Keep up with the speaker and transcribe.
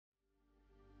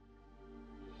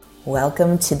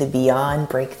Welcome to the Beyond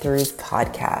Breakthroughs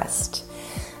podcast,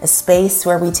 a space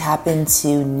where we tap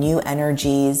into new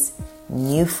energies,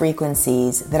 new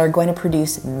frequencies that are going to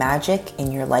produce magic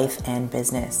in your life and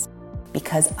business.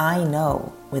 Because I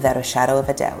know without a shadow of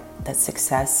a doubt that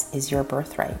success is your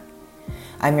birthright.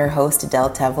 I'm your host, Adele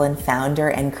Tevlin, founder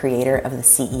and creator of the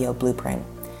CEO Blueprint.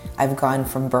 I've gone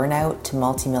from burnout to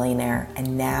multimillionaire,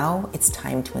 and now it's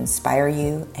time to inspire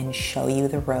you and show you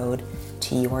the road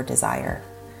to your desire.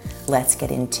 Let's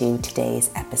get into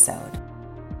today's episode.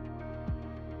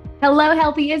 Hello,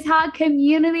 Healthy is Hot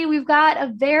community. We've got a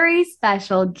very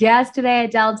special guest today.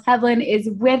 Adele Tevlin is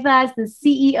with us, the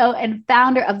CEO and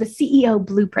founder of the CEO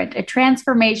Blueprint, a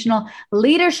transformational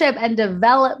leadership and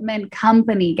development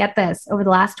company. Get this, over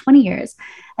the last 20 years,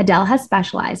 Adele has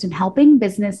specialized in helping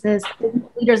business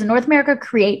leaders in North America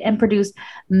create and produce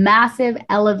massive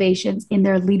elevations in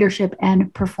their leadership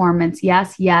and performance.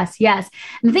 Yes, yes, yes.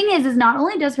 And the thing is not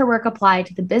only does her work apply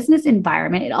to the business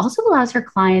environment, it also allows her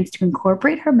clients to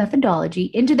incorporate her methodology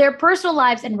into their personal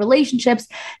lives and relationships,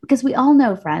 because we all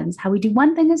know, friends, how we do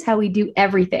one thing is how we do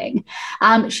everything.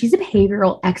 She's a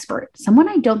behavioral expert, someone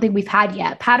I don't think we've had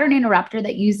yet, pattern interrupter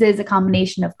that uses a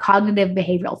combination of cognitive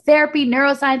behavioral therapy,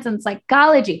 neuroscience, and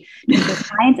psychology to help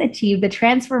clients achieve the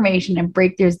transformation and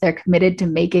breakthroughs they're committed to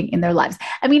making in their lives.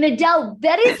 I mean, Adele,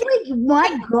 that is like,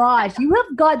 my gosh, you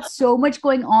have got so much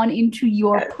going on into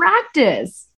your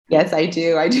practice. Yes, I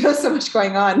do. I do have so much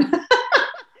going on.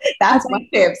 That's one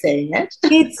way of saying it.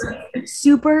 It's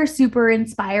super, super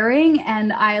inspiring.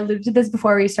 And I alluded to this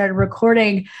before we started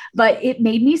recording, but it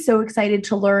made me so excited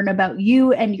to learn about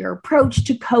you and your approach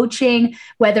to coaching,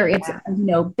 whether it's,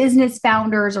 business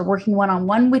founders or working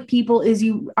one-on-one with people, is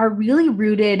you are really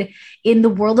rooted in the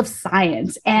world of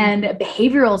science and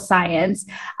behavioral science.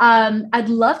 I'd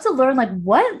love to learn,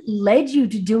 what led you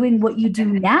to doing what you do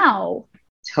now?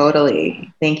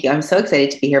 Totally. Thank you. I'm so excited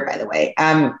to be here, by the way.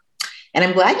 And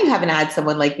I'm glad you haven't had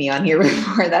someone like me on here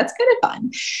before. That's kind of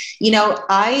fun.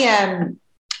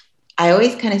 I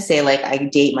always kind of say I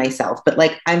date myself, but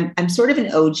I'm sort of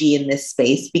an OG in this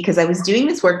space because I was doing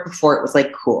this work before it was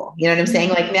cool. You know what I'm saying?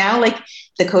 Now,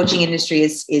 the coaching industry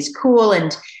is cool.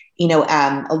 And,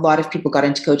 a lot of people got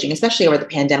into coaching, especially over the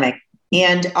pandemic.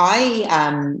 And I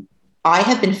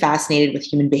have been fascinated with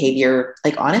human behavior,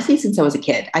 honestly, since I was a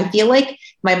kid. I feel like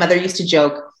my mother used to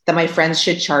joke that my friends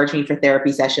should charge me for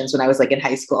therapy sessions when I was in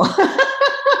high school.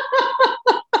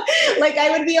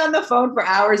 I would be on the phone for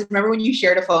hours. Remember when you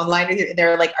shared a phone line and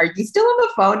they're like, "Are you still on the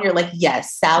phone?" You're like,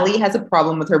 "Yes, Sally has a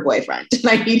problem with her boyfriend and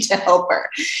I need to help her."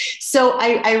 So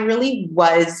I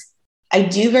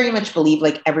do very much believe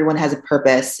everyone has a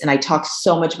purpose. And I talk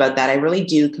so much about that. I really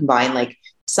do combine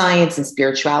science and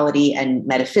spirituality and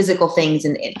metaphysical things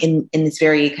in this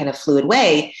very kind of fluid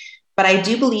way. But I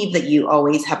do believe that you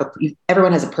always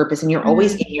everyone has a purpose and you're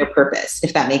always in your purpose,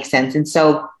 if that makes sense. And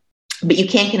so, but you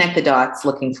can't connect the dots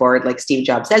looking forward. Like Steve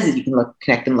Jobs says, you can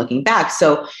connect them looking back.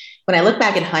 So when I look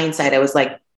back in hindsight, I was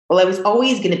like, well, I was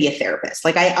always going to be a therapist.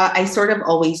 I sort of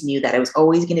always knew that I was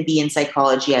always going to be in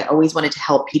psychology. I always wanted to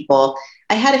help people.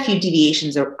 I had a few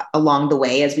deviations along the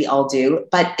way, as we all do,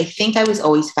 but I think I was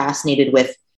always fascinated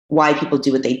with why people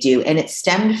do what they do. And it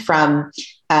stemmed from,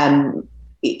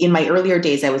 in my earlier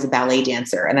days, I was a ballet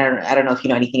dancer. And I don't know if you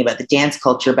know anything about the dance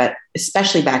culture, but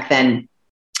especially back then,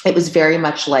 it was very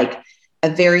much a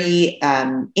very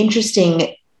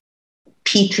interesting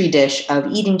petri dish of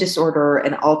eating disorder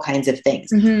and all kinds of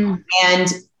things. Mm-hmm.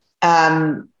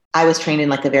 And I was trained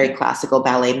in a very classical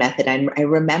ballet method. And I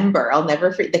remember, I'll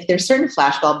never forget, there's certain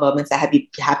flashbulb moments that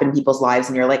happen in people's lives.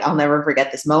 And you're like, I'll never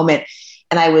forget this moment.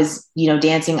 And I was,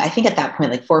 dancing, I think at that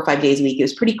point, 4 or 5 days a week. It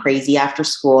was pretty crazy after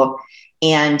school.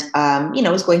 And, I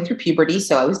was going through puberty.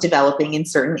 So I was developing in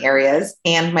certain areas.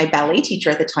 And my ballet teacher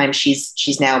at the time,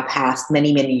 she's now passed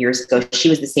many, many years ago. She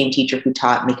was the same teacher who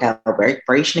taught Mikhail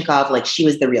Baryshnikov. She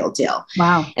was the real deal.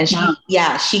 Wow. And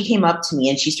she came up to me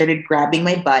and she started grabbing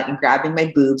my butt and grabbing my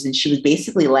boobs. And she was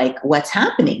basically like, "What's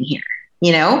happening here?"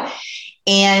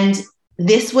 And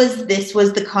this was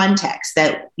the context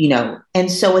that,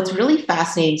 and so what's really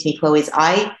fascinating to me, Chloe, is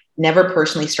I never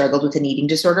personally struggled with an eating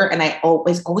disorder. And I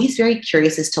was always very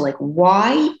curious as to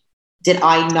why did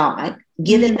I not,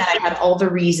 given that I had all the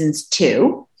reasons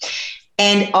to,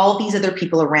 and all these other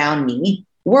people around me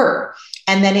were.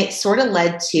 And then it sort of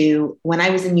led to when I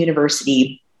was in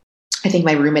university, I think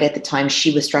my roommate at the time,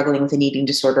 she was struggling with an eating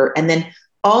disorder. And then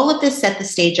all of this set the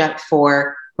stage up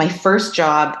for my first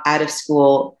job out of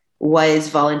school was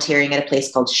volunteering at a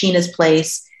place called Sheena's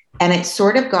Place. And it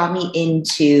sort of got me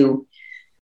into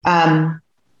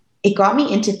it got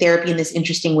me into therapy in this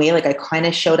interesting way. Like I kind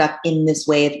of showed up in this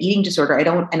way of eating disorder. I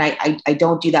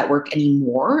don't do that work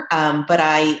anymore. But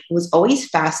I was always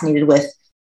fascinated with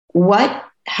what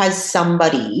has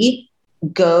somebody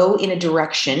go in a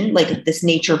direction like this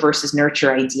nature versus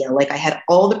nurture idea. Like I had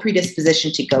all the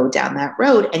predisposition to go down that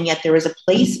road. And yet there was a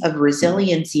place of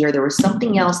resiliency, or there was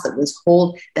something else that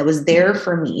was there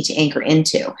for me to anchor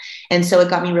into. And so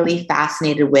it got me really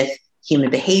fascinated with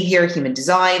human behavior, human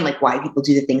design, like why people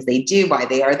do the things they do, why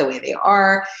they are the way they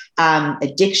are,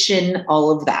 addiction,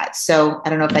 all of that. So I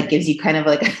don't know if that gives you kind of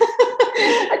like a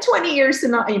 20-year,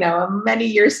 a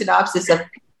many-year synopsis of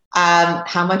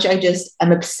how much I just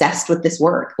am obsessed with this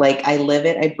work. Like I live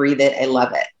it, I breathe it, I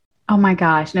love it. Oh my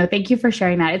gosh. No, thank you for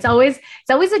sharing that. It's always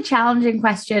a challenging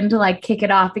question to like kick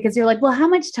it off, because you're like, well, how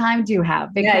much time do you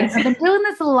have? Because I've been doing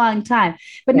this a long time,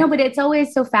 but no, but it's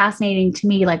always so fascinating to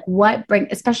me, like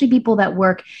especially people that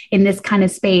work in this kind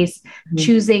of space,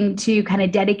 choosing to kind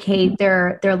of dedicate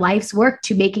their life's work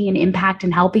to making an impact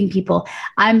and helping people.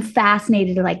 I'm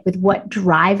fascinated like with what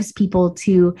drives people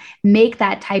to make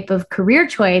that type of career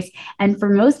choice. And for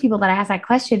most people that I ask that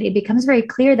question, it becomes very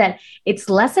clear that it's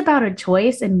less about a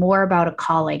choice and more about a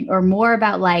calling, or more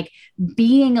about like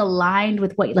being aligned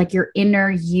with what like your inner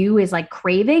you is like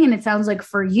craving. And it sounds like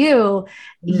for you,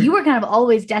 you were kind of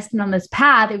always destined on this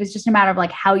path. It was just a matter of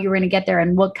like how you were going to get there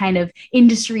and what kind of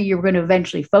industry you were going to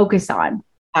eventually focus on.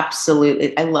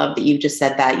 Absolutely. I love that you just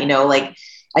said that. Like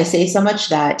I say so much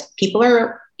that people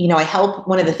are,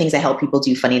 one of the things I help people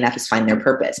do, funny enough, is find their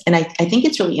purpose. And I think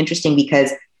it's really interesting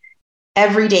because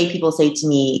every day people say to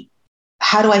me,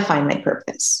 how do I find my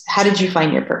purpose? How did you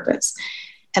find your purpose?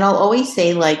 And I'll always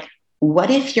say, like,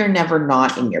 what if you're never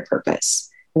not in your purpose?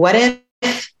 What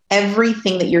if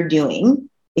everything that you're doing,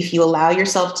 if you allow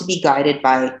yourself to be guided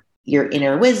by your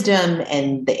inner wisdom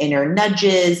and the inner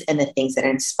nudges and the things that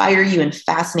inspire you and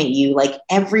fascinate you, like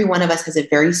every one of us has a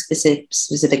very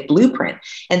specific blueprint.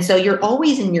 And so you're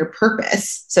always in your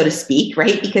purpose, so to speak,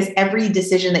 right? Because every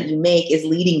decision that you make is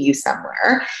leading you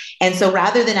somewhere. And so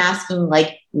rather than asking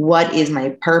like, what is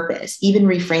my purpose? Even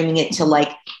reframing it to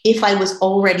like, if I was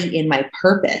already in my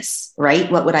purpose,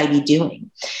 right? What would I be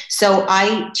doing? So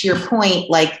to your point,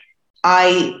 like,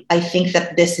 I think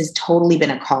that this has totally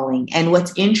been a calling. And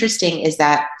what's interesting is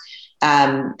that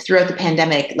throughout the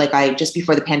pandemic, just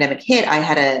before the pandemic hit, I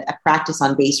had a practice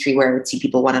on Bay Street where I would see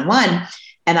people one-on-one,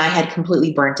 and I had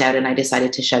completely burnt out and I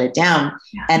decided to shut it down.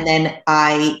 Yeah. And then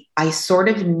I sort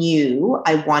of knew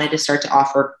I wanted to start to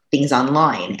offer things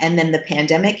online. And then the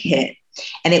pandemic hit,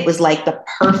 and it was like the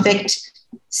perfect,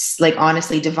 like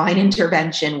honestly, divine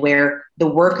intervention, where the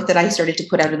work that I started to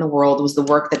put out in the world was the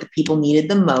work that the people needed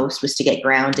the most, was to get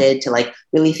grounded, to like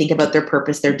really think about their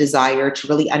purpose, their desire, to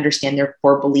really understand their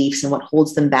core beliefs and what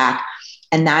holds them back.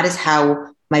 And that is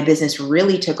how my business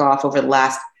really took off over the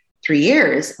last 3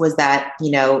 years, was that,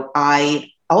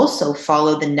 I also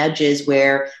follow the nudges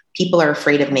where people are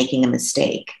afraid of making a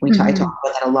mistake. I talk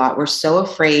about that a lot. We're so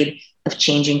afraid of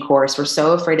changing course. We're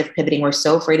so afraid of pivoting. We're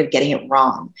so afraid of getting it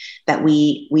wrong that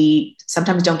we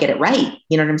sometimes don't get it right.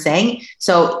 You know what I'm saying?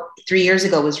 So 3 years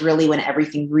ago was really when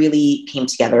everything really came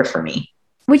together for me.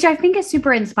 Which I think is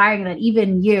super inspiring, that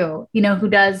even you, who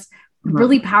does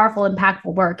really powerful,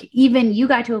 impactful work, even you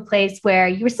got to a place where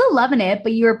you were still loving it,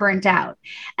 but you were burnt out.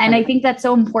 And I think that's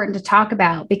so important to talk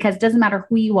about, because it doesn't matter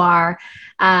who you are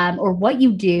or what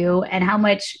you do and how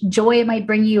much joy it might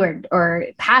bring you or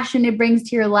passion it brings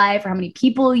to your life, or how many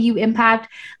people you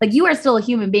impact. Like, you are still a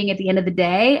human being at the end of the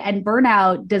day, and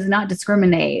burnout does not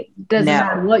discriminate. Doesn't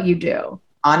matter what you do.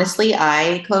 Honestly,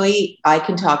 Chloe, I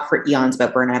can talk for eons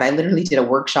about burnout. I literally did a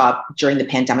workshop during the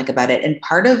pandemic about it. And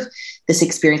part of this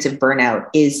experience of burnout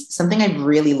is something I've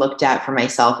really looked at for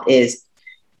myself, is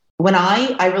when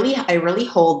I really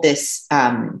hold this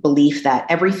belief that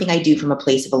everything I do from a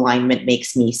place of alignment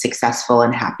makes me successful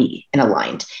and happy and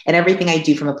aligned. And everything I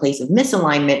do from a place of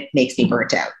misalignment makes me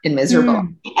burnt out and miserable.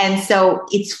 And so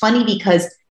it's funny because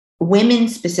women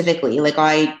specifically,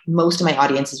 most of my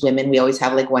audience is women. We always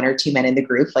have like one or two men in the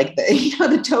group, like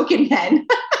the token men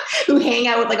who hang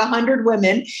out with like 100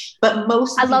 women. But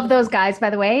I love those guys, by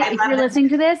the way. If you're listening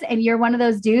to this and you're one of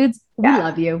those dudes, we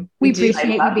love you. We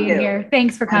appreciate you being here.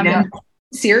 Thanks for coming.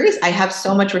 Serious. I have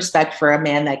so much respect for a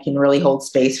man that can really hold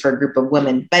space for a group of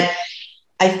women. But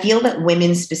I feel that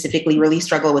women specifically really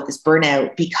struggle with this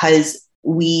burnout because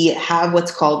we have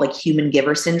what's called like human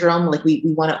giver syndrome. Like we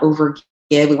want to overgive.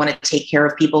 We want to take care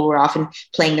of people. We're often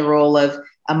playing the role of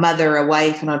a mother, a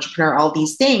wife, an entrepreneur, all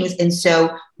these things. And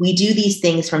so we do these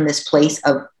things from this place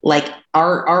of like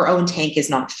our own tank is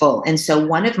not full. And so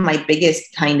one of my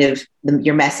biggest kind of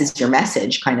your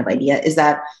message kind of idea is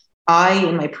that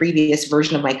in my previous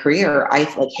version of my career, I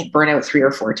like hit burnout 3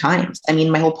 or 4 times. I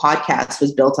mean, my whole podcast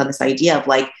was built on this idea of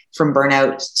like from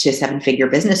burnout to 7-figure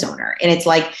business owner. And it's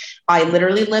like, I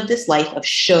literally lived this life of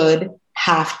should,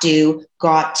 have to,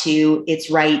 got to, it's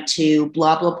right to,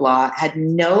 blah, blah, blah. Had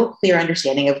no clear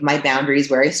understanding of my boundaries,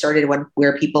 where I started,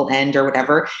 where people end or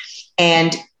whatever.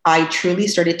 And I truly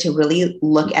started to really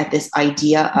look at this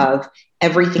idea of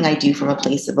everything I do from a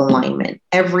place of alignment.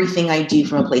 Everything I do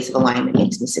from a place of alignment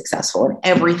makes me successful. And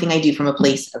everything I do from a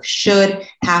place of should,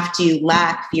 have to,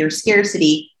 lack, fear,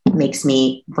 scarcity makes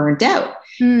me burnt out.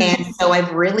 And so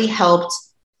I've really helped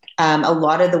a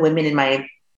lot of the women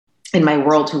in my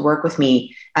world who work with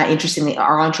me, interestingly,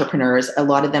 are entrepreneurs. A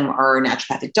lot of them are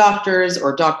naturopathic doctors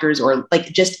or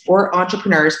or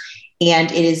entrepreneurs.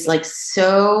 And it is like,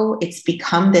 so it's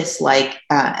become this like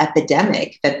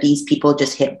epidemic that these people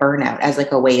just hit burnout as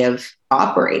like a way of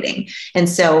operating. And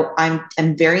so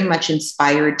I'm very much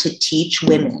inspired to teach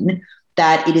women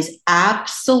that it is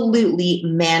absolutely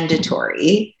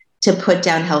mandatory to put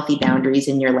down healthy boundaries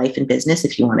in your life and business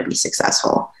if you want to be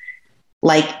successful.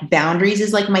 Like boundaries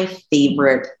is like my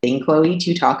favorite thing, Chloe,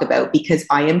 to talk about, because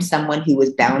I am someone who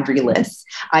was boundaryless.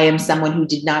 I am someone who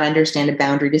did not understand a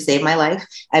boundary to save my life.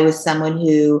 I was someone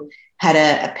who had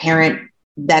a parent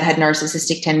that had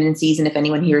narcissistic tendencies. And if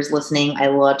anyone here is listening, I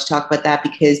love to talk about that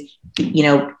because, you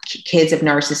know, kids of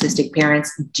narcissistic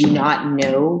parents do not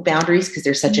know boundaries because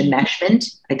there's such enmeshment.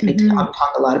 I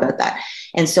talk a lot about that.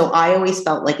 And so I always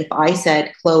felt like if I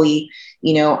said, Chloe,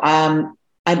 you know,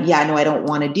 I don't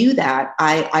want to do that.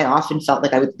 I often felt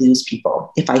like I would lose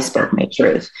people if I spoke my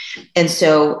truth. And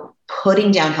so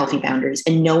putting down healthy boundaries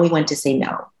and knowing when to say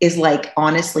no is like,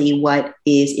 honestly, what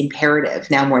is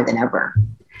imperative now more than ever.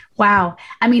 Wow.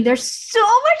 I mean, there's so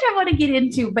much I want to get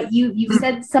into, but you've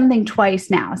said something twice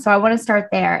now. So I want to start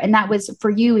there. And that was for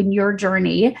you in your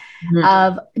journey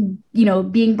of, you know,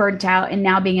 being burnt out and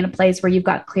now being in a place where you've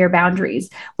got clear boundaries,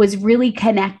 was really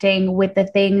connecting with the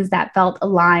things that felt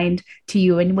aligned to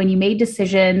you. And when you made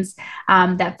decisions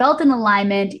that felt in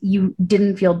alignment, you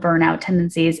didn't feel burnout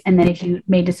tendencies. And then if you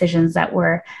made decisions that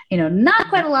were, you know, not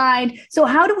quite aligned. So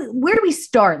where do we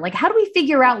start? Like, how do we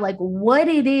figure out like what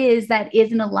it is that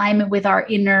is in alignment with our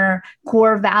inner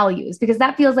core values? Because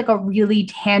that feels like a really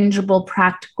tangible,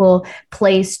 practical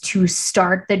place to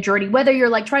start the journey, whether you're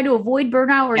like trying to avoid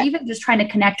burnout or even just trying to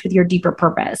connect with your deeper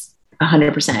purpose.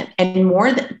 100%. And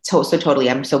more than, so totally,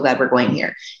 I'm so glad we're going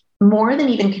here. More than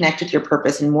even connect with your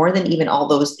purpose and more than even all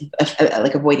those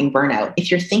like avoiding burnout. If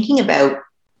you're thinking about,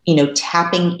 you know,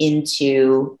 tapping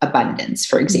into abundance,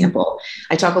 for example,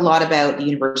 I talk a lot about the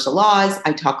universal laws.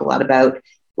 I talk a lot about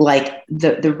like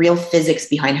the real physics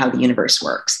behind how the universe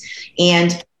works.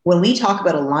 And when we talk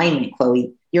about alignment,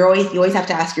 Chloe, you always have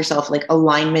to ask yourself, like,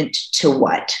 alignment to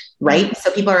what, right? So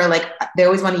people are like, they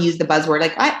always want to use the buzzword,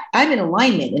 like, I'm in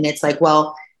alignment. And it's like,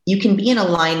 well, you can be in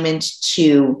alignment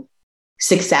to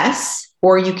success,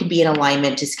 or you can be in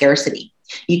alignment to scarcity.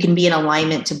 You can be in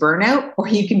alignment to burnout, or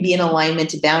you can be in alignment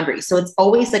to boundaries. So it's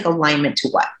always like alignment to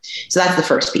what? So that's the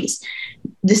first piece.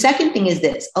 The second thing is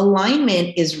this: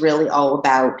 alignment is really all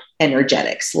about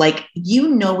energetics, like, you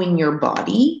know, in your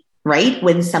body, right?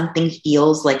 When something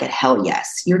feels like a hell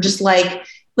yes, you're just like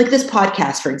this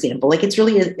podcast, for example, like it's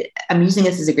really, I'm using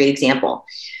this as a great example.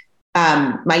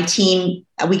 My team,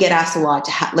 we get asked a lot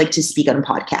to speak on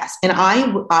podcasts. And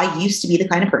I used to be the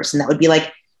kind of person that would be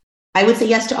like, I would say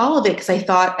yes to all of it because I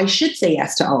thought I should say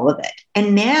yes to all of it.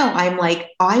 And now I'm like,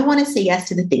 I want to say yes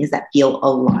to the things that feel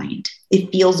aligned. It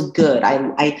feels good.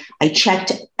 I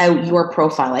checked out your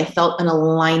profile. I felt an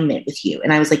alignment with you.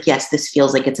 And I was like, yes, this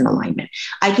feels like it's an alignment.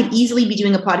 I could easily be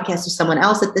doing a podcast with someone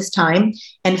else at this time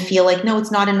and feel like, no,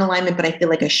 it's not in alignment, but I feel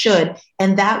like I should.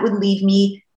 And that would leave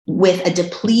me with a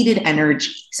depleted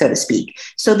energy, so to speak.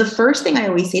 So the first thing I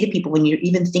always say to people when you're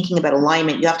even thinking about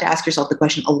alignment, you have to ask yourself the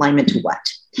question, alignment to what?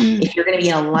 If you're going to be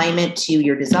in alignment to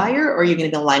your desire, or you're going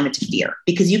to be in alignment to fear,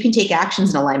 because you can take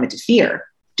actions in alignment to fear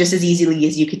just as easily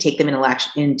as you could take them in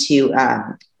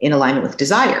alignment with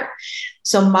desire.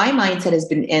 So my mindset has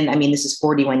been this is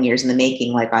 41 years in the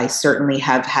making. Like, I certainly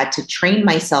have had to train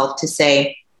myself to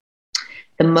say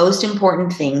the most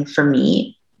important thing for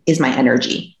me is my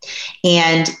energy.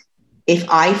 And if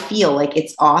I feel like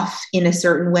it's off in a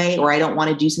certain way, or I don't want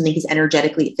to do something because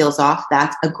energetically it feels off,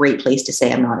 that's a great place to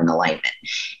say I'm not in alignment.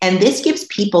 And this gives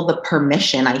people the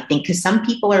permission, I think, because some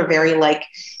people are very like,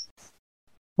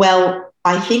 well,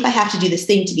 I think I have to do this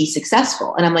thing to be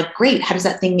successful. And I'm like, great. How does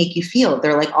that thing make you feel?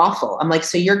 They're like, awful. I'm like,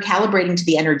 so you're calibrating to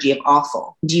the energy of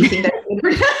awful. Do you think that?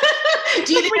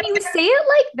 Do you when you say it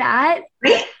like that,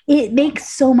 right? It makes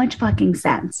so much fucking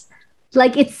sense.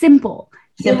 Like, it's simple.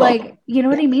 Simple. Like, you know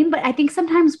what I mean? But I think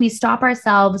sometimes we stop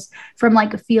ourselves from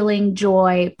like feeling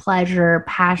joy, pleasure,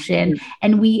 passion,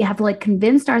 and we have like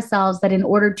convinced ourselves that in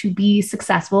order to be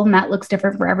successful, and that looks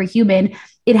different for every human,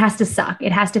 it has to suck.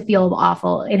 It has to feel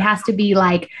awful. It has to be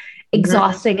like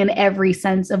exhausting in every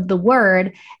sense of the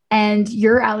word. And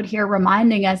you're out here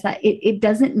reminding us that it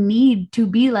doesn't need to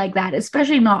be like that,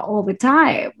 especially not all the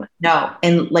time. No.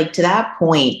 And like to that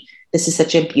point, this is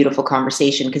such a beautiful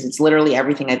conversation because it's literally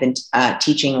everything I've been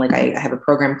teaching. Like I have a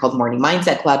program called Morning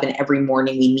Mindset Club, and every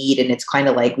morning we meet, and it's kind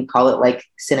of like, we call it like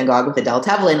Synagogue with Adele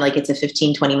Tevlin. Like it's a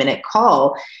 15-20 minute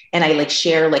call. And I like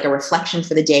share like a reflection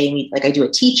for the day. And I do a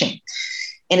teaching,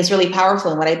 and it's really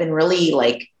powerful. And what I've been really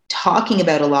like talking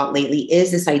about a lot lately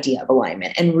is this idea of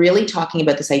alignment, and really talking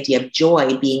about this idea of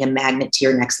joy being a magnet to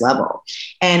your next level.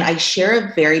 And I share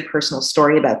a very personal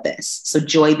story about this. So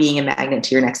joy being a magnet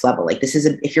to your next level. Like this is,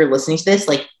 if you're listening to this,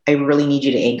 like I really need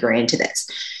you to anchor into this.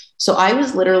 So I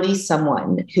was literally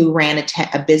someone who ran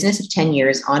a business of 10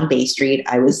 years on Bay Street.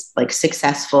 I was like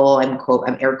successful.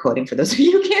 I'm air quoting for those of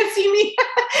you who can't see me.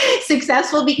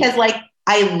 Successful because like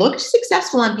I looked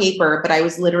successful on paper, but I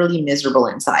was literally miserable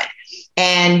inside.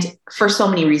 And for so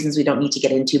many reasons we don't need to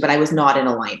get into, but I was not in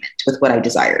alignment with what I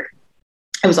desired.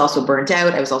 I was also burnt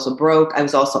out. I was also broke. I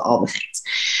was also all the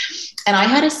things. And I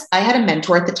had a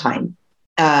mentor at the time.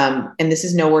 And this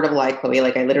is no word of a lie, Chloe.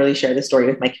 Like I literally share this story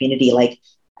with my community. Like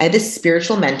I had this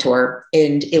spiritual mentor,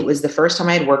 and it was the first time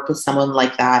I had worked with someone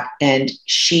like that. And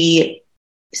she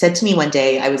said to me one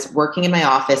day, I was working in my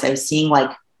office. I was seeing like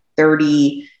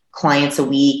 30 clients a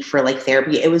week for like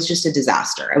therapy. It was just a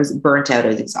disaster. I was burnt out. I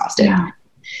was exhausted. Yeah.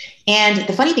 And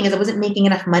the funny thing is I wasn't making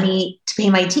enough money to pay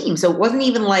my team. So it wasn't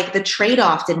even like the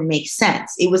trade-off didn't make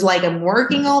sense. It was like, I'm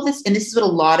working all this. And this is what a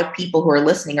lot of people who are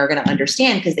listening are going to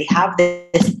understand, because they have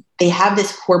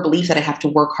this core belief that I have to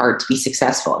work hard to be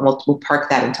successful. And we'll park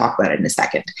that and talk about it in a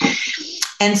second.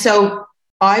 And so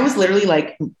I was literally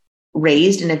like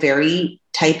raised in a very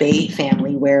type A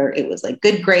family where it was like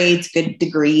good grades, good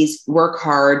degrees, work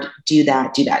hard, do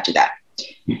that.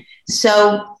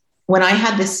 So when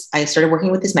I started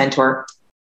working with this mentor,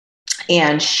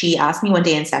 and she asked me one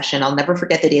day in session, I'll never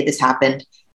forget the day this happened.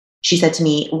 She said to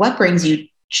me, "What brings you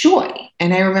joy?"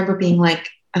 And I remember being like,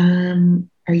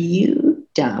 are you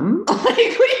dumb? Like, what do you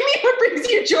mean what brings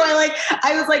you joy? Like,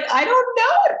 I was like, I don't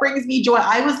know what brings me joy.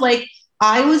 I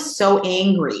was so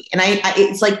angry. And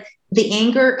it's like the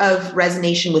anger of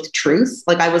resonation with truth.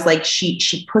 Like I was like,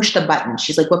 she pushed a button.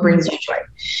 She's like, "What brings you joy?"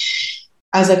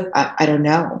 I was like, I don't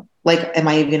know. Like, am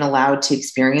I even allowed to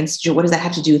experience joy? What does that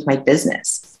have to do with my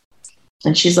business?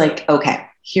 And she's like, "Okay,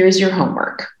 here's your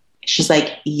homework." She's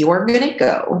like, "You're going to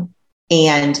go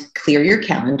and clear your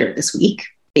calendar this week.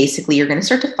 Basically, you're going to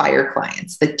start to fire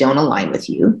clients that don't align with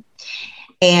you.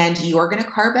 And you're going to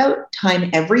carve out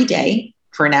time every day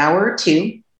for an hour or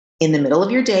two in the middle of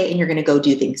your day, and you're going to go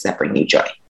do things that bring you joy."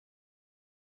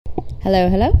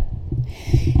 Hello.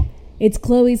 It's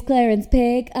Chloe's Clarence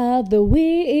pick of the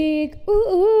week.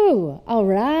 Ooh, all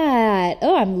right.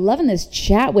 Oh, I'm loving this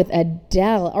chat with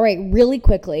Adele. All right, really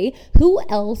quickly, who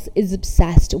else is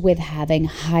obsessed with having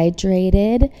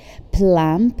hydrated,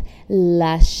 plump,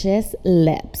 luscious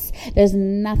lips? There's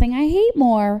nothing I hate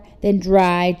more than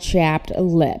dry, chapped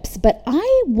lips. But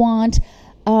I want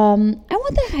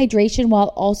the hydration while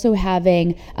also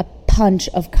having a punch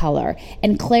of color.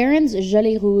 And Clarins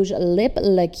Joli Rouge Lip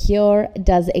Liqueur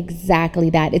does exactly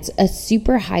that. It's a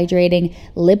super hydrating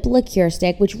lip liqueur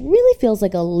stick, which really feels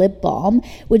like a lip balm,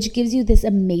 which gives you this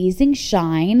amazing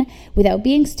shine without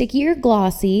being sticky or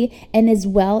glossy, and as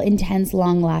well intense,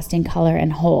 long-lasting color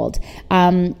and hold.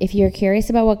 If you're curious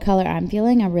about what color I'm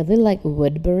feeling, I really like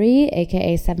Woodbury,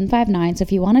 aka 759. So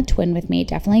if you want to twin with me,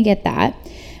 definitely get that.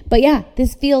 But yeah,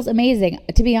 this feels amazing.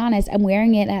 To be honest, I'm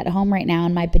wearing it at home right now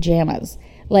in my pajamas.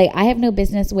 Like, I have no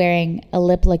business wearing a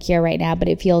lip liqueur right now, but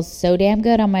it feels so damn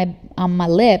good on my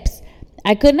lips.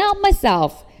 I couldn't help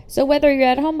myself. So whether you're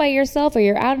at home by yourself, or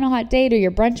you're out on a hot date, or you're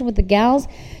brunching with the gals,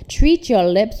 treat your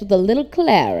lips with a little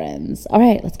Clarins. All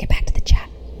right, let's get back to the chat.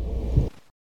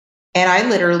 And I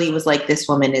literally was like, this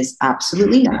woman is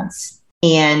absolutely nuts.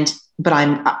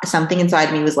 But something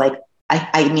inside me was like,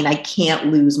 I can't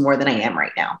lose more than I am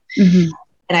right now. Mm-hmm.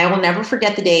 And I will never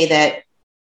forget the day that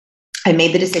I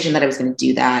made the decision that I was going to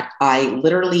do that. I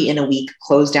literally in a week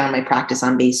closed down my practice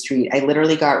on Bay Street. I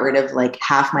literally got rid of like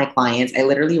half my clients. I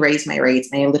literally raised my rates.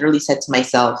 And I literally said to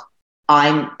myself,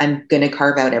 I'm going to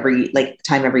carve out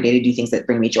time every day to do things that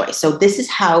bring me joy. So this is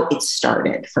how it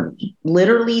started for me.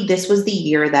 Literally, this was the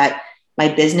year that my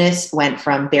business went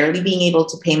from barely being able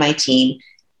to pay my team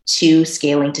to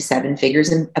scaling to 7 figures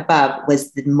and above.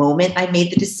 Was the moment I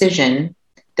made the decision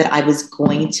that I was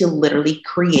going to literally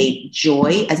create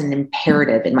joy as an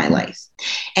imperative in my life.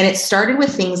 And it started with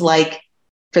things like,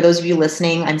 for those of you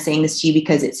listening, I'm saying this to you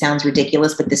because it sounds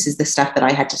ridiculous, but this is the stuff that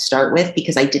I had to start with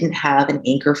because I didn't have an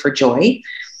anchor for joy.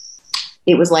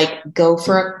 It was like,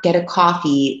 get a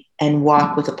coffee and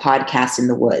walk with a podcast in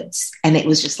the woods. And it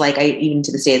was just like, even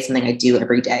to this day, it's something I do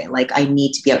every day. Like I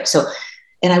need to be out.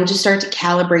 And I would just start to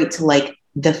calibrate to like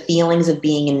the feelings of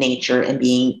being in nature and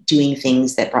doing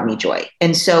things that brought me joy.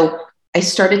 And so I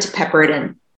started to pepper it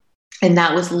in. And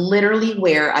that was literally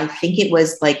where I think it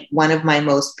was like one of my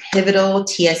most pivotal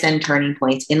TSN turning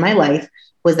points in my life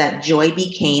was that joy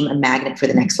became a magnet for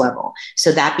the next level.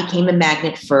 So that became a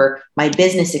magnet for my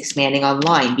business expanding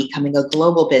online, becoming a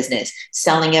global business,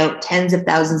 selling out tens of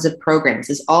thousands of programs.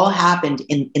 This all happened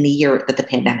in the year that the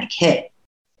pandemic hit.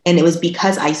 And it was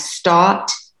because I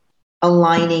stopped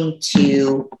aligning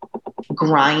to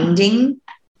grinding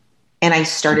and I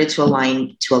started to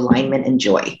align to alignment and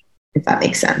joy, if that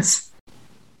makes sense.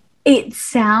 It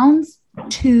sounds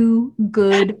too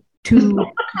good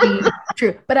to be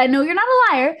true. But I know you're not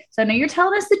a liar, so I know you're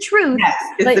telling us the truth. Yes,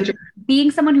 but the truth.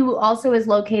 Being someone who also is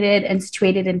located and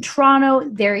situated in Toronto,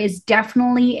 there is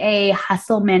definitely a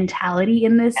hustle mentality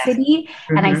in this city.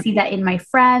 Mm-hmm. And I see that in my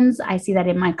friends. I see that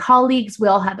in my colleagues. We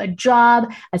all have a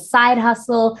job, a side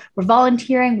hustle. We're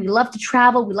volunteering. We love to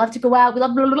travel. We love to go out. We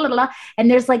love blah, blah, blah, blah. And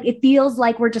there's like, it feels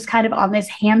like we're just kind of on this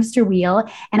hamster wheel.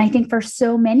 And I think for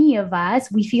so many of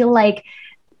us, we feel like,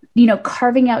 you know,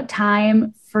 carving out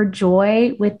time for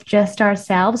joy with just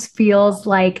ourselves feels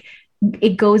like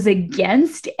it goes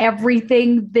against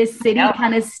everything this city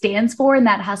kind of stands for in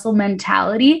that hustle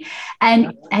mentality.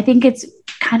 And I think it's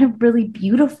kind of really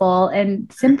beautiful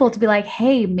and simple to be like,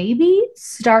 hey, maybe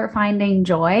start finding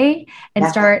joy and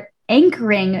start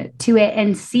anchoring to it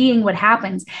and seeing what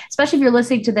happens, especially if you're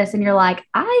listening to this and you're like,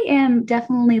 I am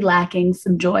definitely lacking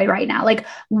some joy right now. Like,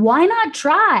 why not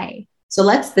try? So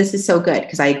this is so good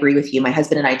because I agree with you. My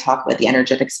husband and I talk about the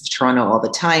energetics of Toronto all the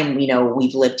time. You know,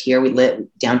 we've lived here, we live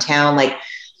downtown. Like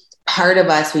part of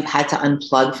us, we've had to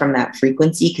unplug from that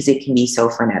frequency because it can be so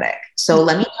frenetic. So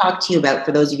let me talk to you about,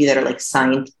 for those of you that are like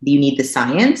you need the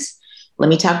science. Let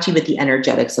me talk to you about the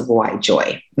energetics of why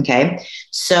joy. Okay.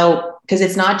 So, because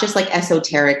it's not just like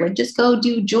esoteric, like just go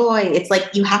do joy. It's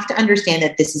like, you have to understand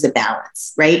that this is a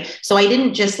balance, right? So I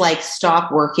didn't just like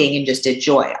stop working and just did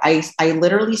joy. I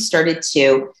literally started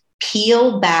to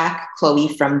peel back, Chloe,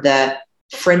 from the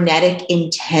frenetic,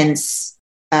 intense,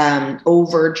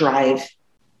 overdrive,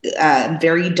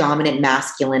 very dominant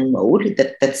masculine mode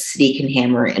that the city can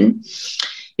hammer in.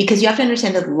 Because you have to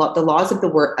understand that the laws of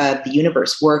the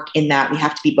universe work in that we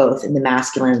have to be both in the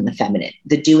masculine and the feminine,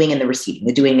 the doing and the receiving,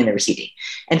 the doing and the receiving.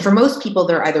 And for most people,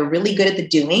 they're either really good at the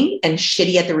doing and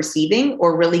shitty at the receiving,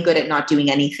 or really good at not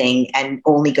doing anything and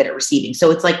only good at receiving.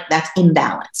 So it's like that's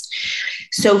imbalanced.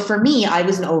 So for me, I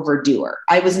was an overdoer.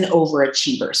 I was an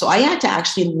overachiever. So I had to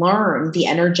actually learn the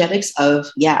energetics of,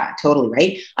 totally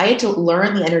right. I had to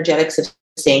learn the energetics of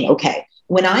saying, okay,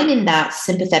 when I'm in that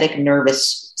sympathetic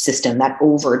nervous system, that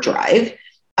overdrive,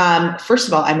 first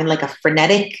of all, I'm in like a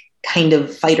frenetic kind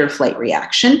of fight or flight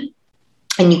reaction,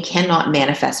 and you cannot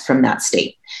manifest from that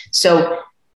state. So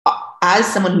as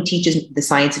someone who teaches the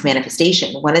science of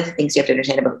manifestation, one of the things you have to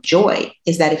understand about joy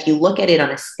is that if you look at it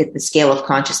at the scale of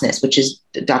consciousness, which is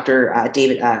Dr.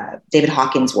 David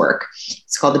Hawkins' work,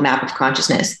 it's called the Map of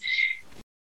Consciousness.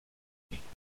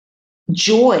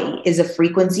 Joy is a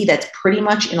frequency that's pretty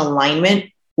much in alignment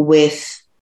with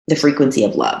the frequency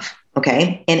of love.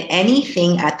 Okay. And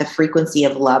anything at the frequency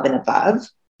of love and above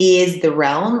is the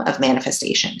realm of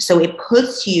manifestation. So it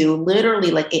puts you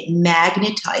literally like it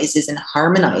magnetizes and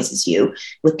harmonizes you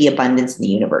with the abundance in the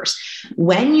universe.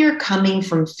 When you're coming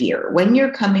from fear, when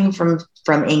you're coming from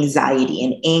anxiety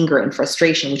and anger and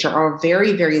frustration, which are all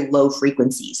very, very low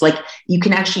frequencies, like you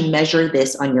can actually measure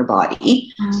this on your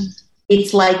body.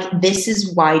 It's like, this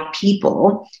is why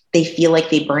they feel like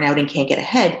they burn out and can't get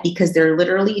ahead, because they're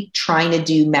literally trying to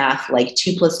do math like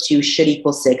 2 + 2 should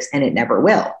equal 6, and it never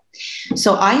will.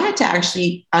 So I had to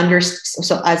actually understand.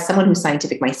 So as someone who's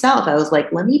scientific myself, I was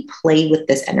like, let me play with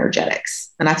this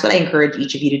energetics. And that's what I encourage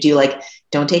each of you to do. Like,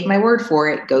 don't take my word for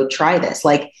it. Go try this.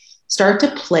 Like, start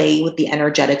to play with the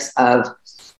energetics of,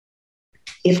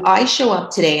 if I show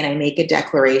up today and I make a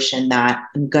declaration that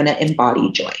I'm going to embody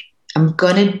joy, I'm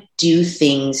going to do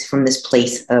things from this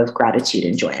place of gratitude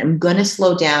and joy. I'm going to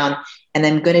slow down, and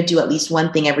I'm going to do at least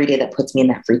one thing every day that puts me in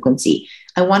that frequency.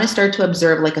 I want to start to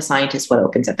observe like a scientist what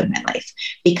opens up in my life.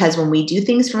 Because when we do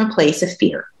things from a place of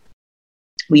fear,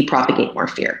 we propagate more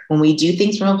fear. When we do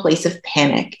things from a place of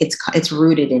panic, it's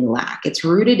rooted in lack. It's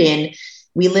rooted in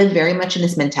we live very much in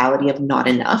this mentality of not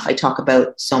enough. I talk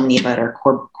about so many about our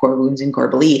core wounds and core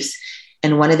beliefs.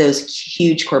 And one of those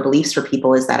huge core beliefs for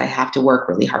people is that I have to work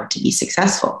really hard to be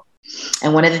successful.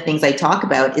 And one of the things I talk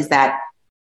about is that,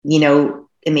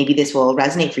 and maybe this will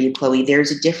resonate for you, Chloe,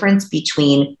 there's a difference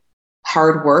between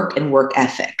hard work and work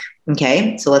ethic.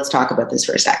 Okay. So let's talk about this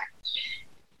for a sec.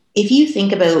 If you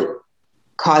think about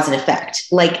cause and effect,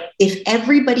 like if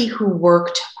everybody who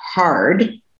worked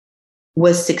hard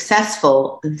was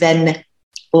successful, then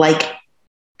like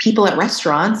people at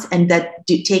restaurants and that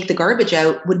do take the garbage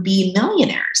out would be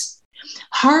millionaires.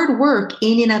 Hard work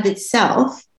in and of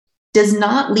itself does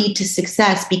not lead to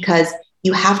success because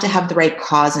you have to have the right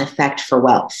cause and effect for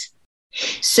wealth.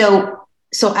 So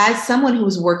as someone who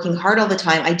was working hard all the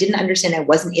time, I didn't understand I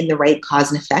wasn't in the right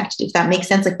cause and effect, if that makes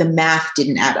sense, like the math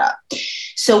didn't add up.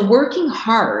 So working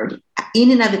hard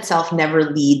in and of itself never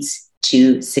leads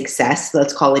to success.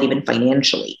 Let's call it even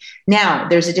financially. Now,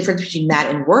 there's a difference between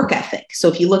that and work ethic. So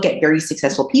if you look at very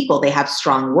successful people, they have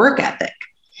strong work ethic,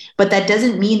 but that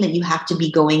doesn't mean that you have to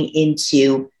be going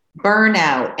into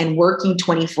burnout and working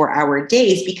 24-hour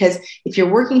days, because if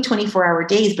you're working 24-hour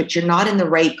days, but you're not in the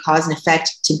right cause and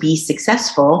effect to be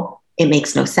successful, it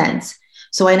makes no sense.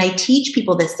 So when I teach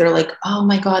people this, they're like, oh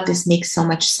my God, this makes so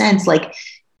much sense. Like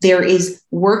there is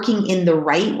working in the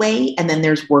right way, and then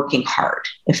there's working hard,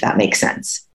 if that makes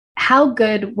sense. How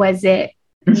good was it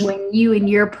when you in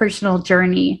your personal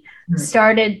journey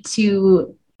started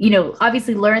to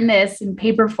obviously learn this in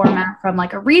paper format from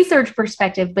like a research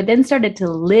perspective, but then started to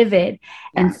live it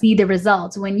and see the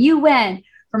results? When you went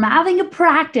from having a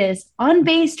practice on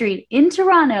Bay Street in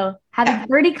Toronto, having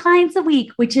 30 clients a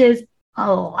week, which is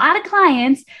a lot of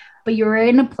clients, but you were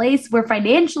in a place where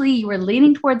financially you were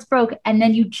leaning towards broke, and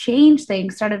then you changed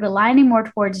things, started aligning more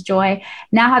towards joy,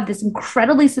 now have this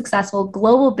incredibly successful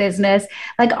global business,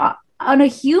 like on a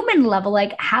human level,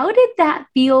 like how did that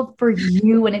feel for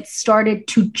you when it started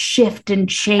to shift and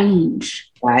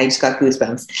change? I just got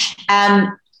goosebumps.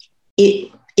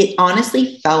 It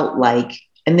honestly felt like,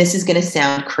 and this is going to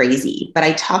sound crazy, but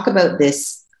I talk about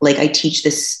this, like I teach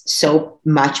this so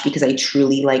much because I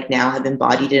truly like now have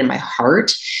embodied it in my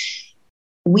heart.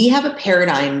 We have a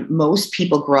paradigm. Most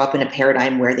people grow up in a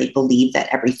paradigm where they believe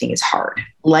that everything is hard.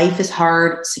 Life is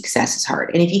hard. Success is hard.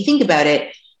 And if you think about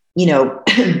it,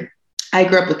 I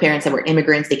grew up with parents that were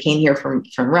immigrants. They came here from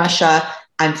Russia.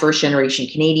 I'm first generation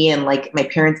Canadian. Like my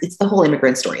parents, it's the whole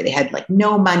immigrant story. They had like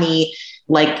no money,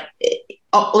 like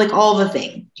all the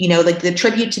thing, like the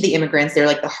tribute to the immigrants. They're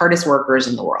like the hardest workers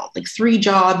in the world, like 3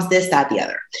 jobs, this, that, the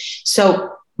other.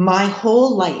 So my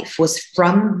whole life was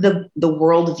from the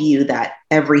worldview that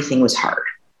everything was hard.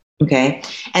 Okay.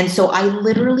 And so I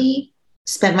literally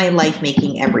spent my life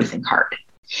making everything hard.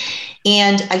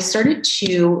 And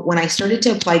when I started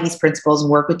to apply these principles and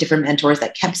work with different mentors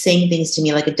that kept saying things to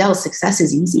me like, Adele, success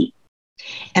is easy.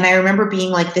 And I remember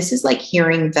being like, this is like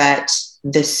hearing that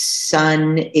the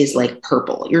sun is like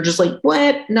purple. You're just like,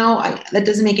 what? No, that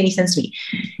doesn't make any sense to me.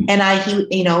 And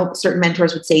certain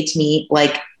mentors would say to me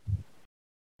like,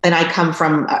 and I come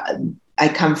from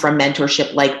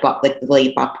mentorship like the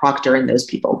late Bob Proctor and those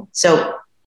people. So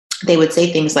they would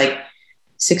say things like,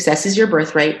 success is your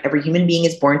birthright. Every human being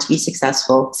is born to be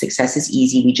successful. Success is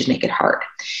easy. We just make it hard.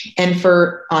 And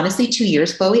for honestly 2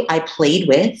 years, Chloe, I played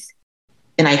with,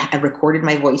 and I recorded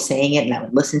my voice saying it, and I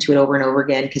would listen to it over and over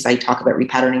again because I talk about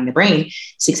repatterning the brain.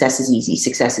 Success is easy.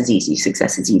 Success is easy.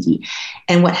 Success is easy.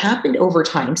 And what happened over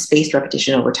time, spaced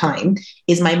repetition over time,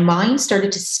 is my mind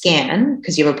started to scan,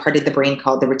 because you have a part of the brain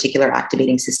called the reticular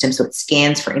activating system. So it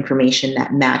scans for information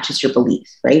that matches your belief,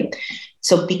 right?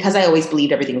 So because I always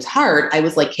believed everything was hard, I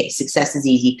was like, hey, success is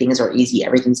easy. Things are easy.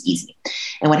 Everything's easy.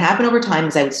 And what happened over time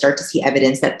is I would start to see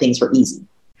evidence that things were easy.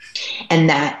 And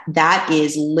that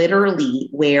is literally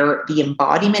where the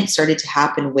embodiment started to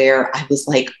happen, where I was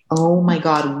like, oh my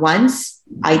God, once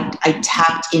I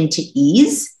tapped into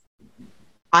ease,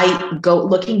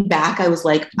 looking back, I was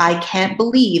like, I can't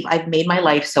believe I've made my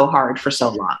life so hard for so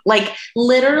long. Like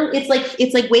literally,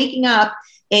 it's like waking up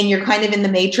and you're kind of in the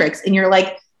matrix and you're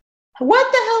like,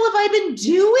 what the hell have I been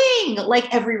doing?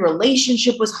 Like every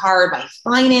relationship was hard. My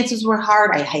finances were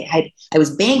hard. I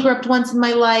was bankrupt once in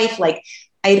my life. Like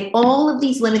I had all of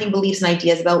these limiting beliefs and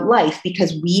ideas about life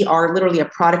because we are literally a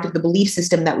product of the belief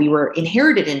system that we were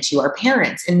inherited into, our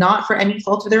parents, and not for any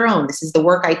fault of their own. This is the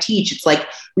work I teach. It's like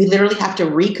we literally have to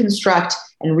reconstruct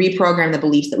and reprogram the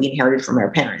beliefs that we inherited from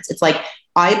our parents. It's like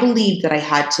I believed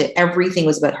that everything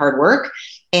was about hard work,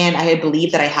 and I had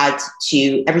believed that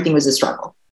everything was a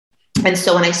struggle. And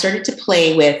so when I started to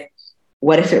play with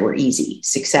what if it were easy?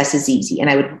 Success is easy. And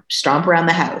I would stomp around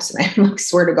the house, and I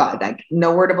swear to God, like,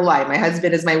 no word of a lie. My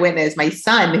husband is my witness. My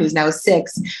son, who's now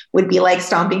 6, would be like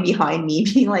stomping behind me,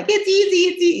 being like, it's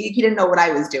easy. It's easy. He didn't know what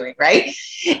I was doing. Right.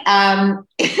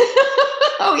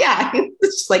 Oh yeah.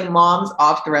 It's just like mom's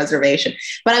off the reservation.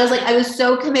 But I was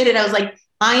so committed. I was like,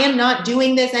 I am not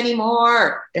doing this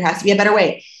anymore. There has to be a better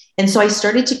way. And so I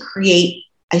started to create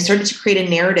a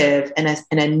narrative and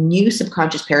a new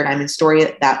subconscious paradigm and story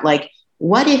that, like,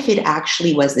 what if it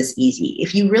actually was this easy?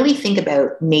 If you really think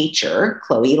about nature,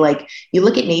 Chloe, like, you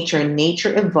look at nature, and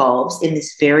nature evolves in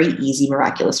this very easy,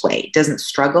 miraculous way. It doesn't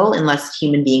struggle unless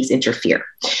human beings interfere.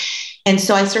 And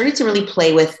so I started to really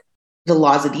play with the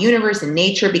laws of the universe and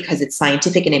nature because it's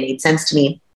scientific and it made sense to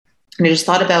me. And I just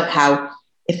thought about how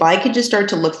if I could just start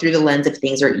to look through the lens of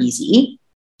things are easy,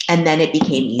 and then it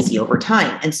became easy over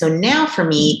time. And so now for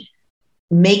me,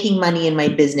 making money in my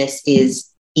business is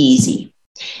easy.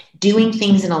 Doing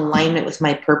things in alignment with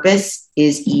my purpose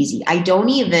is easy. I don't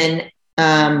even,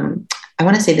 I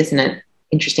want to say this in an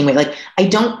interesting way. Like, I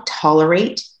don't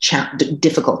tolerate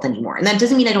difficult anymore. And that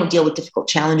doesn't mean I don't deal with difficult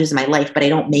challenges in my life, but I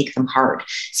don't make them hard.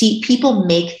 See, people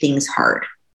make things hard.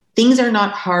 Things are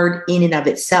not hard in and of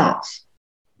itself.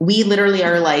 We literally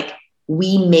are like,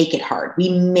 we make it hard.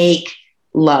 We make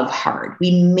love hard.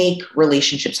 We make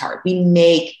relationships hard. We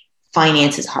make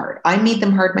finances hard. I made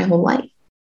them hard my whole life.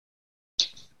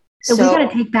 So we got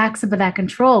to take back some of that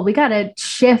control. We got to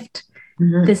shift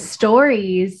the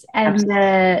stories and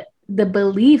the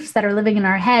beliefs that are living in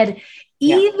our head,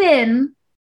 even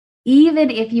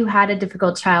if you had a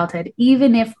difficult childhood,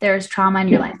 even if there's trauma in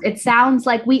your life. It sounds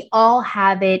like we all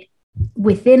have it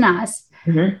within us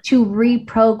to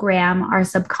reprogram our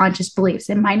subconscious beliefs.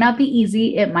 It might not be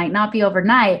easy. It might not be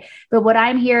overnight. But what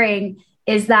I'm hearing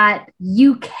is that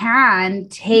you can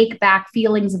take back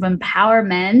feelings of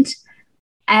empowerment.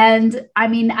 And I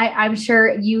mean, I'm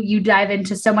sure you dive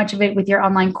into so much of it with your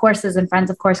online courses, and friends,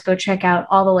 of course, go check out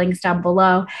all the links down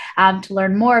below to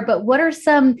learn more. But what are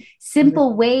some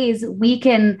simple ways we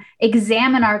can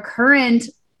examine our current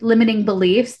limiting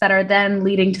beliefs that are then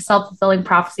leading to self-fulfilling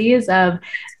prophecies of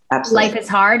life is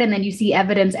hard, and then you see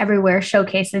evidence everywhere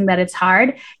showcasing that it's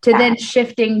hard, to then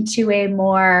shifting to a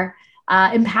more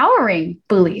empowering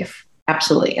belief?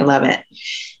 Absolutely. I love it.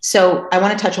 So I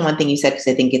want to touch on one thing you said, because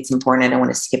I think it's important. I don't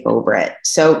want to skip over it.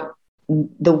 So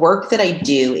the work that I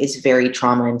do is very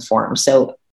trauma informed.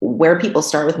 So where people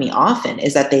start with me often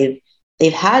is that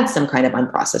they've had some kind of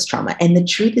unprocessed trauma. And the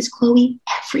truth is, Chloe,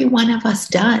 every one of us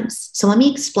does. So let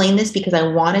me explain this, because I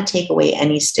want to take away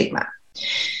any stigma.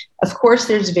 Of course,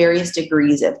 there's various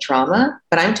degrees of trauma,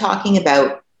 but I'm talking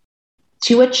about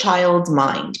to a child's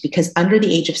mind, because under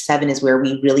the age of 7 is where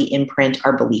we really imprint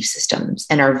our belief systems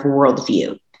and our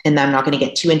worldview. And I'm not going to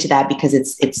get too into that, because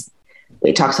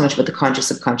we talk so much about the conscious,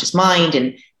 subconscious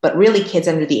mind, but really kids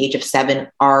under the age of 7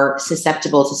 are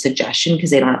susceptible to suggestion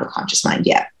because they don't have a conscious mind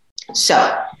yet.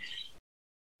 So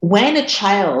when a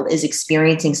child is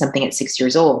experiencing something at 6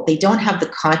 years old, they don't have the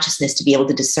consciousness to be able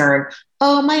to discern,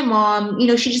 oh, my mom,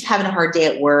 she's just having a hard day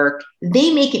at work.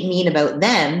 They make it mean about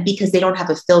them because they don't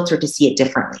have a filter to see it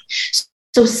differently.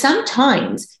 So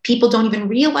sometimes people don't even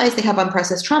realize they have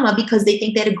unprocessed trauma because they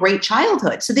think they had a great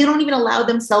childhood. So they don't even allow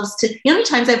themselves to, how many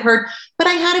times I've heard, but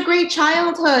I had a great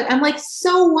childhood. I'm like,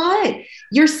 so what?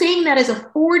 You're saying that as a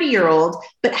 40-year-old,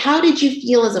 but how did you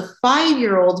feel as a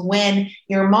 5-year-old when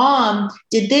your mom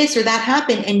did this or that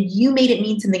happened and you made it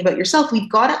mean something about yourself?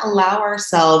 We've got to allow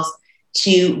ourselves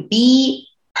to be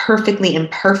perfectly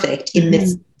imperfect in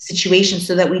this situation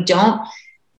so that we don't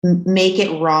make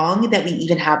it wrong that we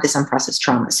even have this unprocessed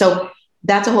trauma. So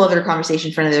that's a whole other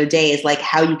conversation for another day, is like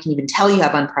how you can even tell you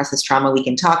have unprocessed trauma. We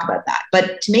can talk about that.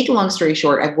 But to make a long story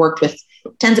short, I've worked with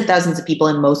tens of thousands of people,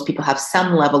 and most people have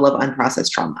some level of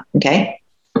unprocessed trauma. Okay.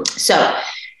 So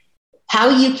how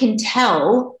you can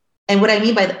tell, and what I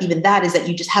mean by even that is that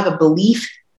you just have a belief,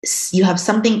 you have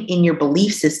something in your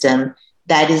belief system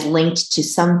that is linked to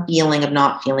some feeling of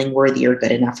not feeling worthy or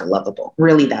good enough or lovable.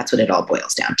 Really, that's what it all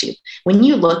boils down to. When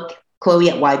you look, Chloe,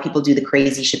 at why people do the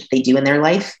crazy shit that they do in their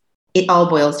life, it all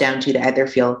boils down to either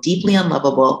feel deeply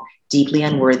unlovable, deeply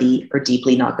unworthy, or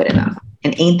deeply not good enough.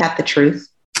 And ain't that the truth?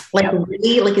 Like,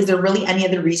 really, like, is there really any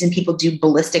other reason people do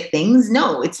ballistic things?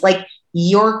 No, it's like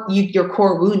your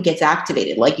core wound gets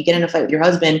activated. Like, you get in a fight with your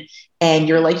husband and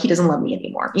you're like, he doesn't love me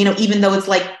anymore. Even though it's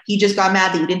like, he just got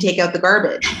mad that you didn't take out the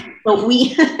garbage. But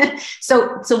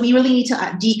so we really need to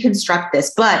deconstruct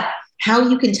this. But how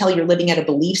you can tell you're living at a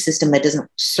belief system that doesn't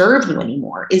serve you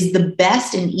anymore is the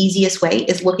best and easiest way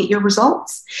is look at your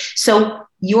results. So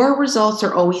your results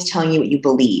are always telling you what you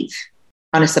believe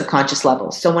on a subconscious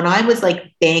level. So when I was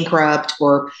like bankrupt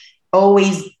or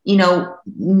always,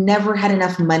 never had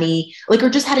enough money, or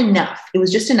just had enough. It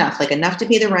was just enough, enough to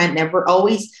pay the rent, never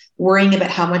always worrying about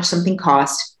how much something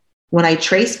cost. When I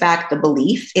traced back the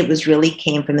belief, it was really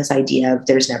came from this idea of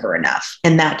there's never enough.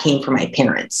 And that came from my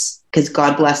parents, because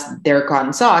God bless their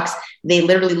cotton socks. They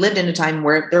literally lived in a time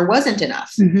where there wasn't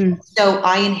enough. Mm-hmm. So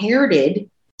I inherited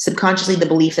subconsciously the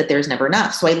belief that there's never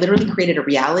enough. So I literally created a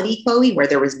reality, Chloe, where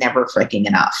there was never freaking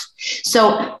enough.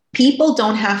 So people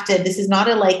don't have to, this is not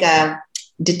a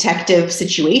detective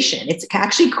situation. It's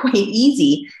actually quite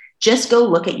easy. Just go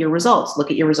look at your results. Look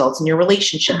at your results in your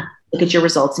relationship. Look at your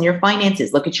results in your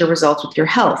finances. Look at your results with your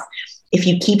health. If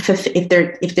you keep, if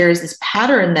there is this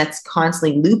pattern that's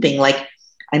constantly looping,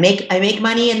 I make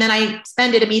money and then I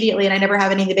spend it immediately and I never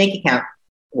have any in the bank account.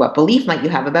 What belief might you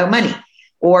have about money?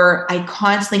 Or I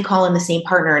constantly call in the same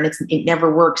partner and it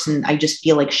never works and I just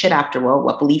feel like shit after. Well,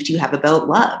 what belief do you have about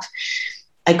love?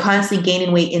 I constantly gain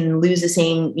in weight and lose the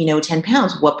same, 10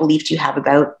 pounds. What belief do you have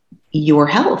about your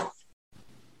health?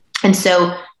 And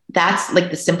so that's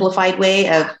the simplified way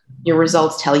of your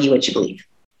results tell you what you believe.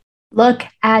 Look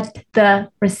at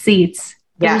the receipts.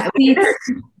 The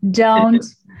receipts don't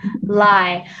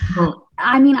lie.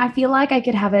 I mean, I feel like I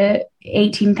could have a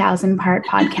 18,000 part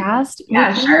podcast.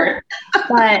 Yeah, sure.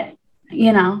 But,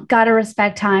 got to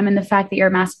respect time and the fact that you're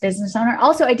a massive business owner.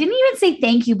 Also, I didn't even say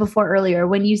thank you before earlier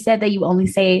when you said that you only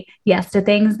say yes to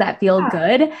things that feel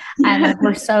good. And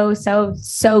we're so, so,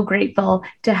 so grateful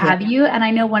to have you. And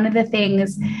I know one of the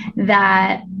things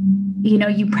that,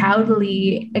 you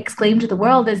proudly exclaim to the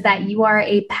world is that you are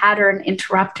a pattern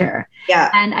interrupter. Yeah.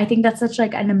 And I think that's such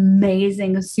an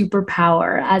amazing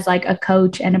superpower as a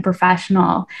coach and a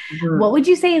professional. Mm-hmm. What would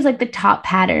you say is the top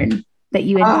pattern that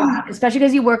you, especially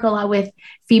because you work a lot with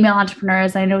female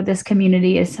entrepreneurs? I know this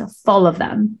community is full of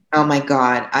them. Oh my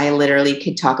God. I literally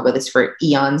could talk about this for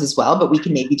eons as well, but we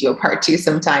can maybe do a part 2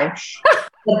 sometime.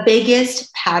 The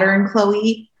biggest pattern,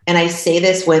 Chloe, and I say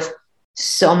this with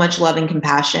so much love and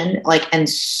compassion, and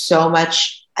so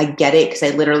much, I get it. Cause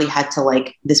I literally had to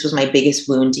this was my biggest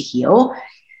wound to heal.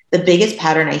 The biggest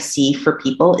pattern I see for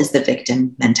people is the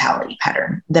victim mentality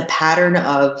pattern. The pattern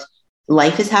of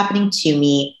life is happening to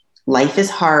me. Life is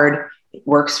hard. It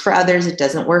works for others. It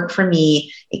doesn't work for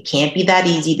me. It can't be that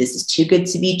easy. This is too good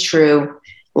to be true.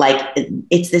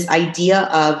 It's this idea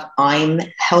of I'm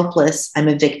helpless. I'm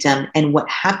a victim. And what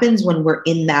happens when we're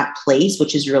in that place,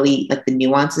 which is really the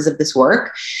nuances of this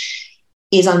work,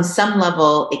 is on some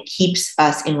level, it keeps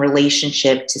us in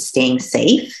relationship to staying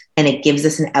safe. And it gives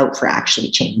us an out for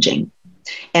actually changing.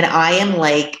 And I am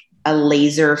a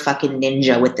laser fucking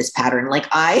ninja with this pattern.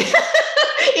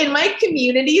 In my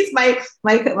communities, my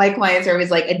clients are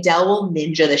always Adele will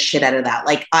ninja the shit out of that.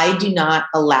 I do not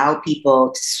allow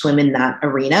people to swim in that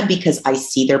arena because I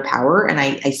see their power and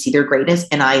I see their greatness.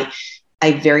 And I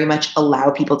very much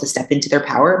allow people to step into their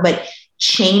power, but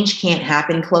change can't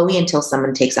happen, Chloe, until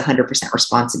someone takes 100%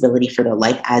 responsibility for their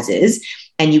life as is.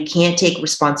 And you can't take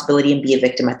responsibility and be a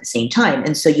victim at the same time.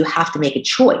 And so you have to make a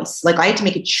choice. I had to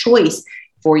make a choice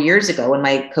 4 years ago when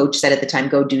my coach said at the time,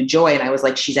 go do joy. And I was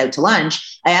she's out to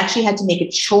lunch. I actually had to make a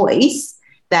choice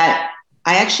that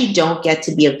I actually don't get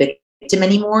to be a victim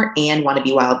anymore and want to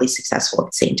be wildly successful at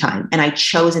the same time. And I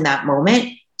chose in that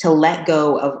moment to let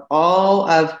go of all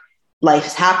of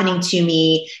life's happening to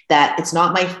me, that it's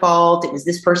not my fault. It was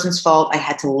this person's fault. I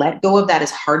had to let go of that, as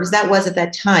hard as that was at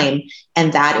that time.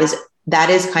 And that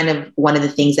is kind of one of the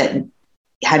things that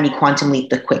had me quantum leap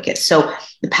the quickest. So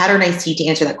the pattern I see, to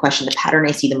answer that question, the pattern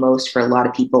I see the most for a lot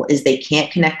of people is they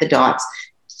can't connect the dots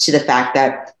to the fact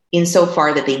that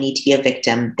insofar that they need to be a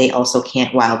victim, they also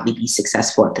can't wildly be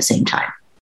successful at the same time.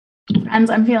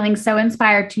 Friends, I'm feeling so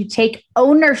inspired to take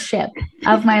ownership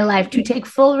of my life, to take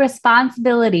full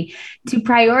responsibility, to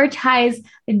prioritize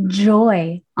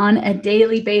joy on a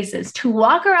daily basis, to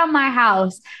walk around my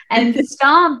house and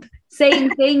stomp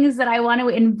saying things that I want to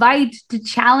invite to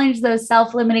challenge those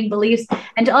self-limiting beliefs,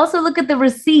 and to also look at the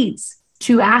receipts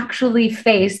to actually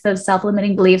face those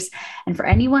self-limiting beliefs. And for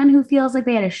anyone who feels like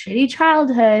they had a shitty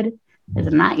childhood,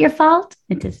 it's not your fault.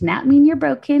 It does not mean you're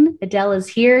broken. Adele is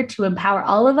here to empower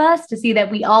all of us to see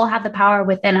that we all have the power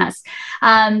within us.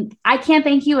 I can't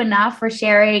thank you enough for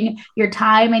sharing your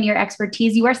time and your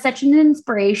expertise. You are such an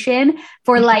inspiration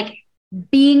for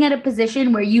being at a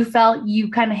position where you felt you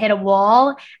kind of hit a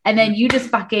wall, and then you just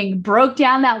fucking broke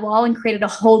down that wall and created a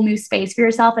whole new space for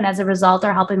yourself. And as a result,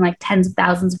 are helping tens of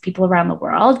thousands of people around the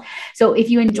world. So if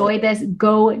you enjoy this,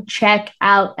 go check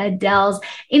out Adele's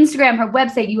Instagram, her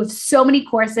website. You have so many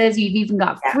courses. You've even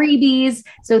got freebies.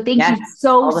 So thank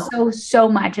you so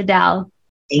much, Adele.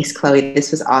 Thanks, Chloe.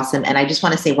 This was awesome. And I just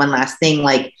want to say one last thing.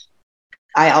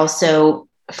 I also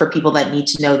for people that need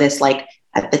to know this, like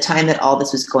at the time that all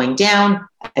this was going down,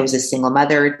 I was a single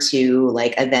mother to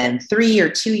like a then 3 or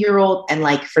 2-year-old. And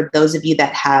like, for those of you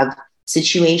that have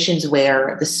situations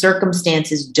where the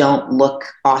circumstances don't look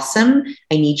awesome,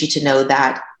 I need you to know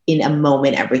that in a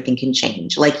moment, everything can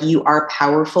change. Like, you are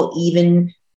powerful,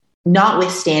 even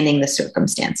notwithstanding the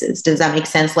circumstances. Does that make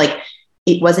sense? Like,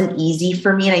 it wasn't easy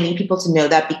for me. And I need people to know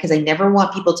that, because I never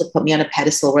want people to put me on a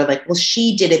pedestal where like, well,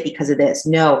 she did it because of this.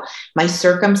 No, my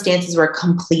circumstances were a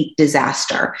complete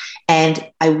disaster.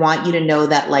 And I want you to know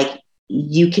that like,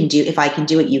 you can do, if I can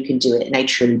do it, you can do it. And I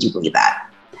truly do believe that.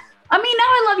 I mean, now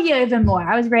I love you even more.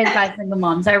 I was raised by a single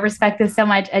mom, so I respect this so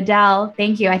much. Adele,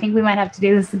 thank you. I think we might have to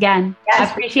do this again. Yes,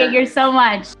 I appreciate you so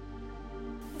much.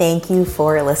 Thank you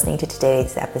for listening to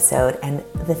today's episode. And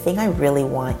the thing I really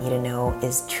want you to know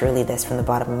is truly this from the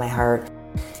bottom of my heart.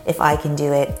 If I can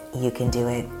do it, you can do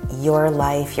it. Your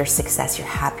life, your success, your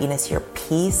happiness, your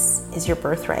peace is your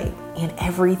birthright. And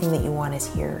everything that you want is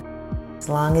here. As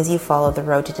long as you follow the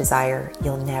road to desire,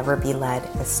 you'll never be led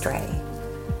astray.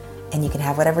 And you can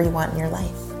have whatever you want in your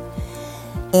life.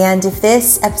 And if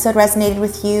this episode resonated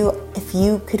with you, if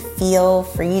you could feel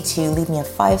free to leave me a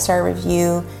 5-star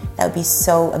review, that would be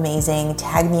so amazing.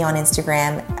 Tag me on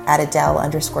Instagram at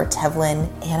Adele_Tevlin.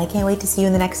 And I can't wait to see you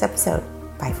in the next episode.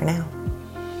 Bye for now.